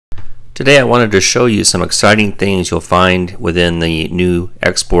Today I wanted to show you some exciting things you'll find within the new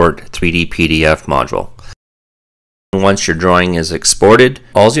Export 3D PDF module. Once your drawing is exported,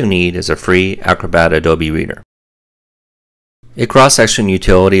 all you need is a free Acrobat Adobe Reader. A cross-section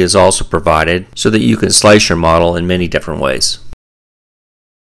utility is also provided so that you can slice your model in many different ways.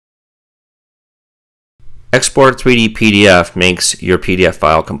 Export 3D PDF makes your PDF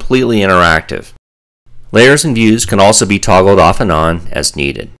file completely interactive. Layers and views can also be toggled off and on as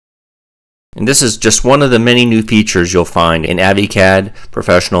needed. And this is just one of the many new features you'll find in AViCAD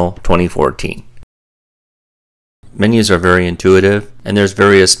Professional 2014. Menus are very intuitive, and there's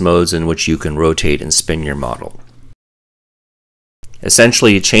various modes in which you can rotate and spin your model.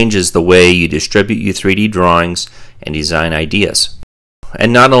 Essentially, it changes the way you distribute your 3D drawings and design ideas.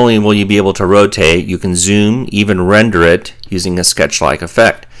 And not only will you be able to rotate, you can zoom, even render it using a sketch-like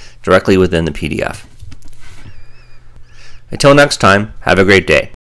effect directly within the PDF. Until next time, have a great day.